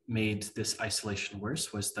think made this isolation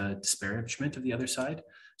worse was the disparagement of the other side.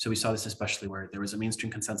 So we saw this especially where there was a mainstream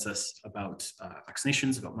consensus about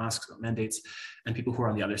vaccinations, about masks, about mandates, and people who were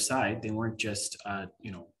on the other side, they weren't just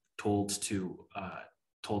you know, told to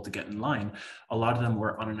get in line. A lot of them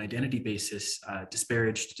were on an identity basis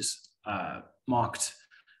disparaged, just mocked,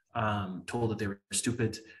 told that they were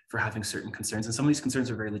stupid for having certain concerns, and some of these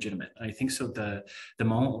concerns are very legitimate. And I think so the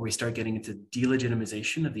moment where we start getting into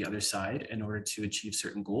delegitimization of the other side in order to achieve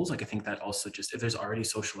certain goals, like I think that also just, if there's already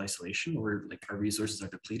social isolation or like our resources are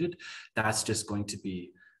depleted, that's just going to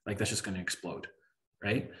be like, that's just going to explode,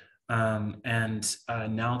 right? Now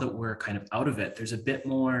that we're kind of out of it, there's a bit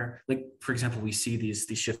more, like, for example, we see these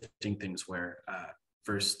shifting things where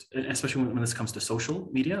first, especially when this comes to social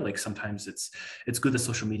media, like sometimes it's good that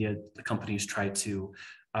social media, the companies try to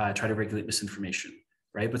regulate misinformation,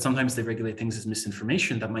 right? But sometimes they regulate things as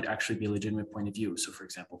misinformation that might actually be a legitimate point of view. So for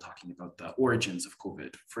example, talking about the origins of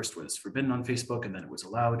COVID, first was forbidden on Facebook and then it was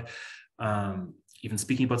allowed. Even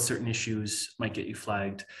speaking about certain issues might get you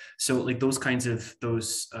flagged. So like those kinds of,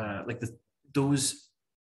 those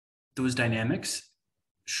dynamics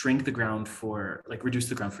shrink the ground for, like, reduce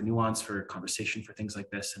the ground for nuance, for conversation, for things like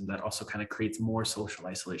this. And that also kind of creates more social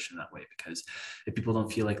isolation that way, because if people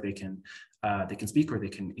don't feel like they can speak or they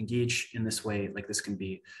can engage in this way, like this can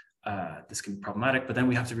be problematic. But then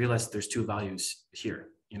we have to realize that there's two values here,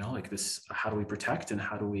 you know, like this, how do we protect and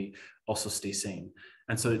how do we also stay sane?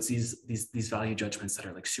 And so it's these value judgments that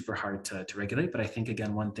are like super hard to regulate. But I think,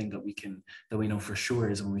 again, one thing that we know for sure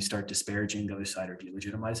is when we start disparaging the other side or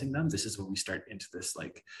delegitimizing them, this is when we start into this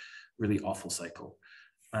like really awful cycle.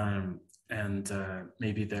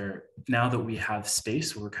 Maybe now that we have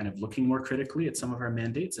space where we're kind of looking more critically at some of our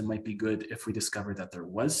mandates, it might be good if we discover that there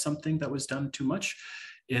was something that was done too much.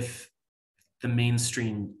 If the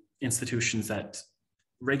mainstream institutions that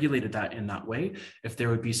regulated that in that way, if there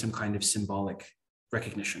would be some kind of symbolic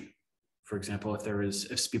recognition. For example,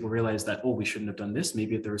 if people realize that, oh, we shouldn't have done this,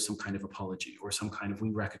 maybe if there was some kind of apology or some kind of,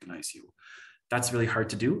 we recognize you. That's really hard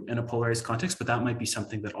to do in a polarized context, but that might be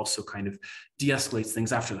something that also kind of de-escalates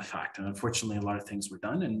things after the fact. And unfortunately, a lot of things were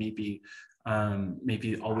done, and maybe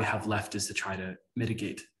all we have left is to try to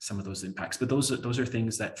mitigate some of those impacts. But those are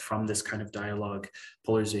things that from this kind of dialogue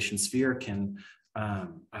polarization sphere can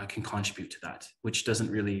contribute to that, which doesn't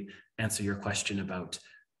really answer your question about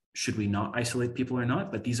should we not isolate people or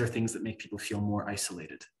not, but these are things that make people feel more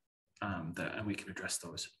isolated, and we can address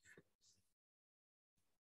those.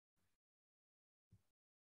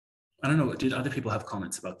 I don't know, did other people have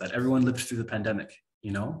comments about that? Everyone lived through the pandemic,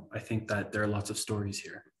 you know? I think that there are lots of stories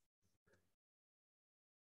here.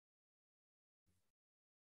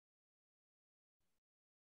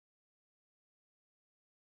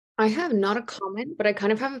 I have not a comment, but I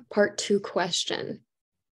kind of have a part 2 question,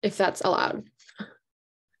 if that's allowed.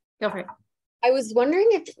 Go for it. I was wondering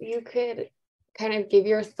if you could kind of give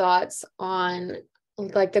your thoughts on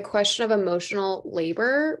like the question of emotional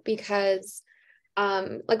labor, because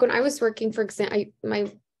like when I was working, for example,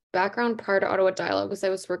 my background prior to Ottawa Dialogue was I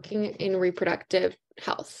was working in reproductive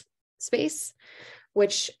health space,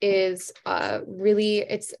 which is really,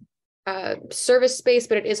 it's a service space,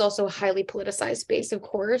 but it is also a highly politicized space, of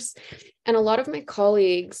course. And a lot of my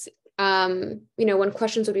colleagues, you know, when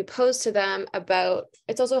questions would be posed to them about,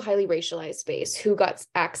 it's also a highly racialized space, who got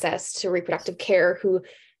access to reproductive care, who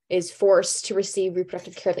is forced to receive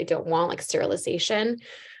reproductive care they don't want, like sterilization,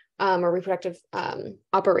 or reproductive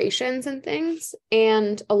operations and things.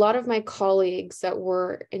 And a lot of my colleagues that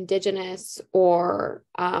were Indigenous or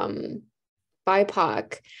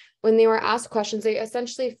BIPOC, when they were asked questions, they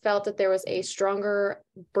essentially felt that there was a stronger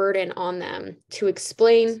burden on them to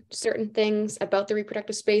explain certain things about the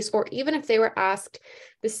reproductive space, or even if they were asked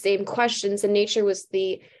the same questions, the nature was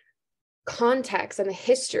the context and the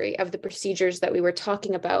history of the procedures that we were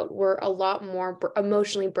talking about were a lot more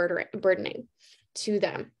emotionally burdening to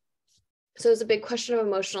them. So it was a big question of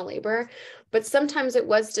emotional labor, but sometimes it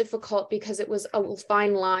was difficult because it was a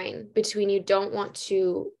fine line between, you don't want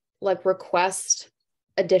to like request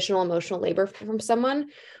additional emotional labor from someone,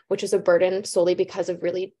 which is a burden solely because of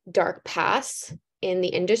really dark pasts in the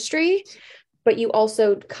industry, but you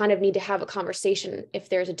also kind of need to have a conversation if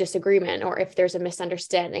there's a disagreement or if there's a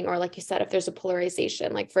misunderstanding, or like you said, if there's a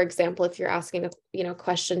polarization. Like, for example, if you're asking a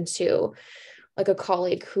question to like a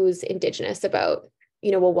colleague who's Indigenous about,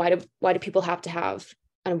 well, why do people have to have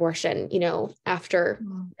an abortion, after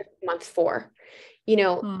month 4,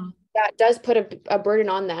 that does put a burden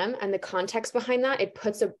on them, and the context behind that, it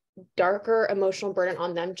puts a darker emotional burden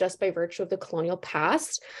on them just by virtue of the colonial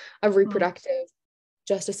past of reproductive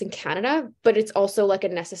justice in Canada. But it's also like a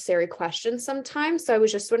necessary question sometimes. So I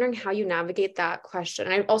was just wondering how you navigate that question.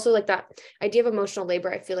 And I also like that idea of emotional labor,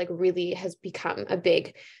 I feel like really has become a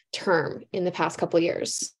big term in the past couple of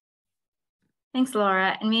years. Thanks,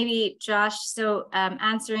 Laura. And maybe Josh, so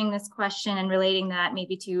answering this question and relating that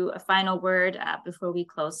maybe to a final word before we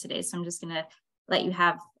close today. So I'm just going to let you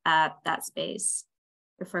have that space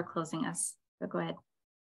before closing us. So go ahead.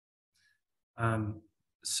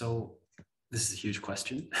 So this is a huge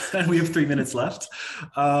question and we have 3 minutes left.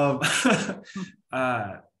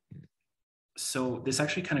 So this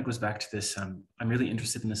actually kind of goes back to this. I'm really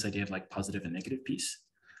interested in this idea of like positive and negative peace.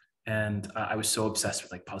 And I was so obsessed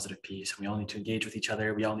with like positive peace. We all need to engage with each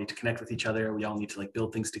other. We all need to connect with each other. We all need to like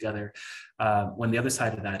build things together. When the other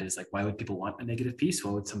side of that is like, why would people want a negative peace?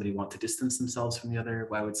 Why would somebody want to distance themselves from the other?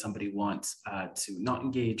 Why would somebody want to not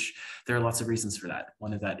engage? There are lots of reasons for that.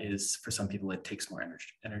 One of that is, for some people, it takes more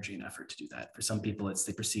energy and effort to do that. For some people,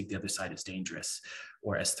 they perceive the other side as dangerous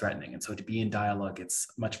or as threatening. And so to be in dialogue, it's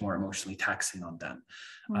much more emotionally taxing on them.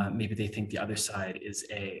 Maybe they think the other side is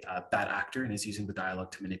a bad actor and is using the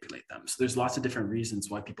dialogue to manipulate them. So there's lots of different reasons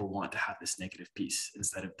why people want to have this negative piece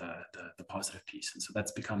instead of the positive piece. And so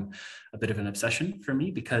that's become a bit of an obsession for me,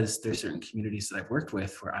 because there's certain communities that I've worked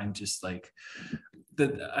with where I'm just like,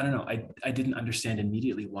 I don't know, I didn't understand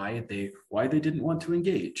immediately why they didn't want to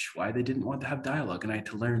engage, why they didn't want to have dialogue. And I had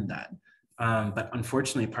to learn that. But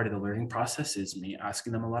unfortunately, part of the learning process is me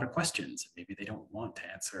asking them a lot of questions. Maybe they don't want to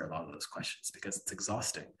answer a lot of those questions because it's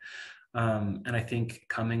exhausting. And I think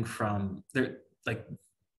coming from there, like,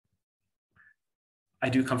 I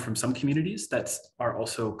do come from some communities that are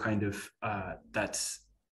also kind of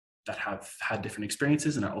that have had different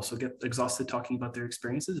experiences, and I also get exhausted talking about their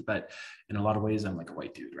experiences. But in a lot of ways, I'm like a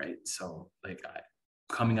white dude, right? So like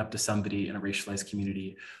coming up to somebody in a racialized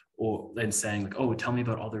community or then saying like, oh, tell me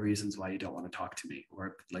about all the reasons why you don't want to talk to me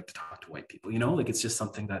or like to talk to white people, you know, like it's just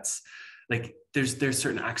something that's like there's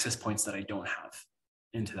certain access points that I don't have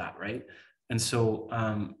into that, right? And so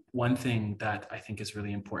one thing that I think is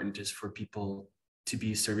really important is for people to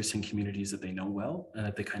be servicing communities that they know well and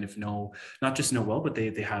that they kind of know, not just know well, but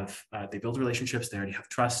they have, they build relationships, they already have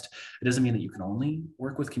trust. It doesn't mean that you can only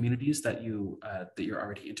work with communities that you're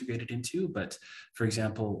already integrated into. But for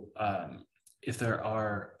example, if there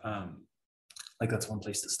are, like that's one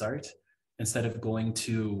place to start, instead of going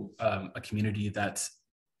to a community that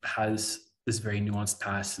has this very nuanced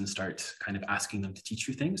past and start kind of asking them to teach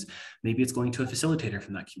you things, maybe it's going to a facilitator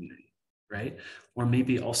from that community. Right? Or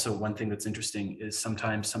maybe also one thing that's interesting is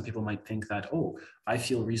sometimes some people might think that, oh, I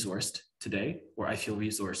feel resourced today, or I feel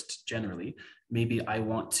resourced generally. Maybe I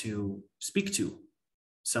want to speak to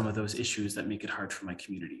some of those issues that make it hard for my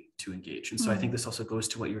community to engage. And so I think this also goes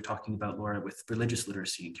to what you were talking about, Laura, with religious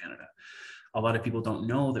literacy in Canada. A lot of people don't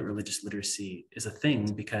know that religious literacy is a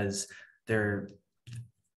thing because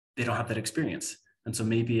they don't have that experience. And so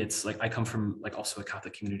maybe it's like, I come from like also a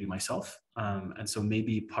Catholic community myself. And so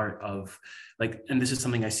maybe part of like, and this is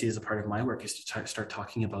something I see as a part of my work, is to start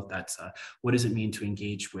talking about that. What does it mean to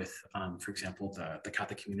engage with, for example, the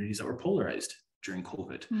Catholic communities that were polarized during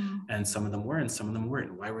COVID? And some of them were, and some of them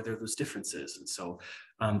weren't. Why were there those differences? And so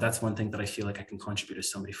that's one thing that I feel like I can contribute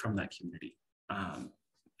as somebody from that community.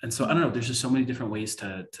 And so I don't know, there's just so many different ways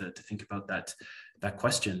to think about that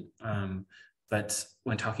question. But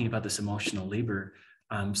when talking about this emotional labor,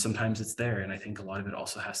 sometimes it's there. And I think a lot of it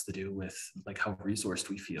also has to do with like how resourced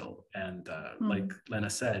we feel. And like Lena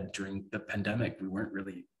said, during the pandemic, we weren't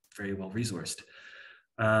really very well resourced.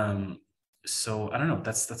 So I don't know,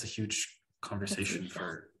 that's a huge conversation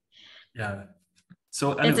for, yeah.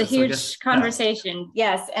 So it's a huge conversation.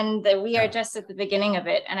 Yes. And we are just at the beginning of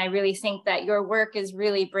it. And I really think that your work is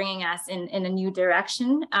really bringing us in a new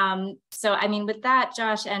direction. So, I mean, with that,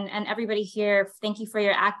 Josh and everybody here, thank you for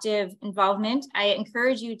your active involvement. I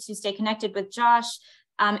encourage you to stay connected with Josh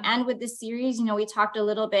and with this series. You know, we talked a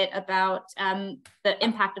little bit about the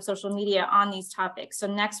impact of social media on these topics. So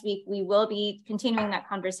next week, we will be continuing that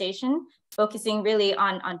conversation, focusing really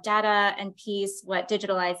on data and peace, what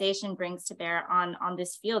digitalization brings to bear on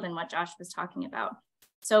this field and what Josh was talking about.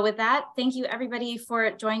 So with that, thank you everybody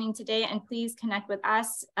for joining today, and please connect with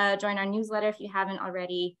us, join our newsletter if you haven't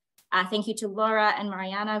already. Thank you to Laura and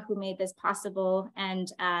Mariana who made this possible, and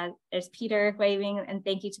there's Peter waving, and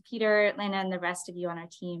thank you to Peter, Lena, and the rest of you on our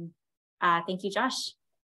team. Thank you, Josh.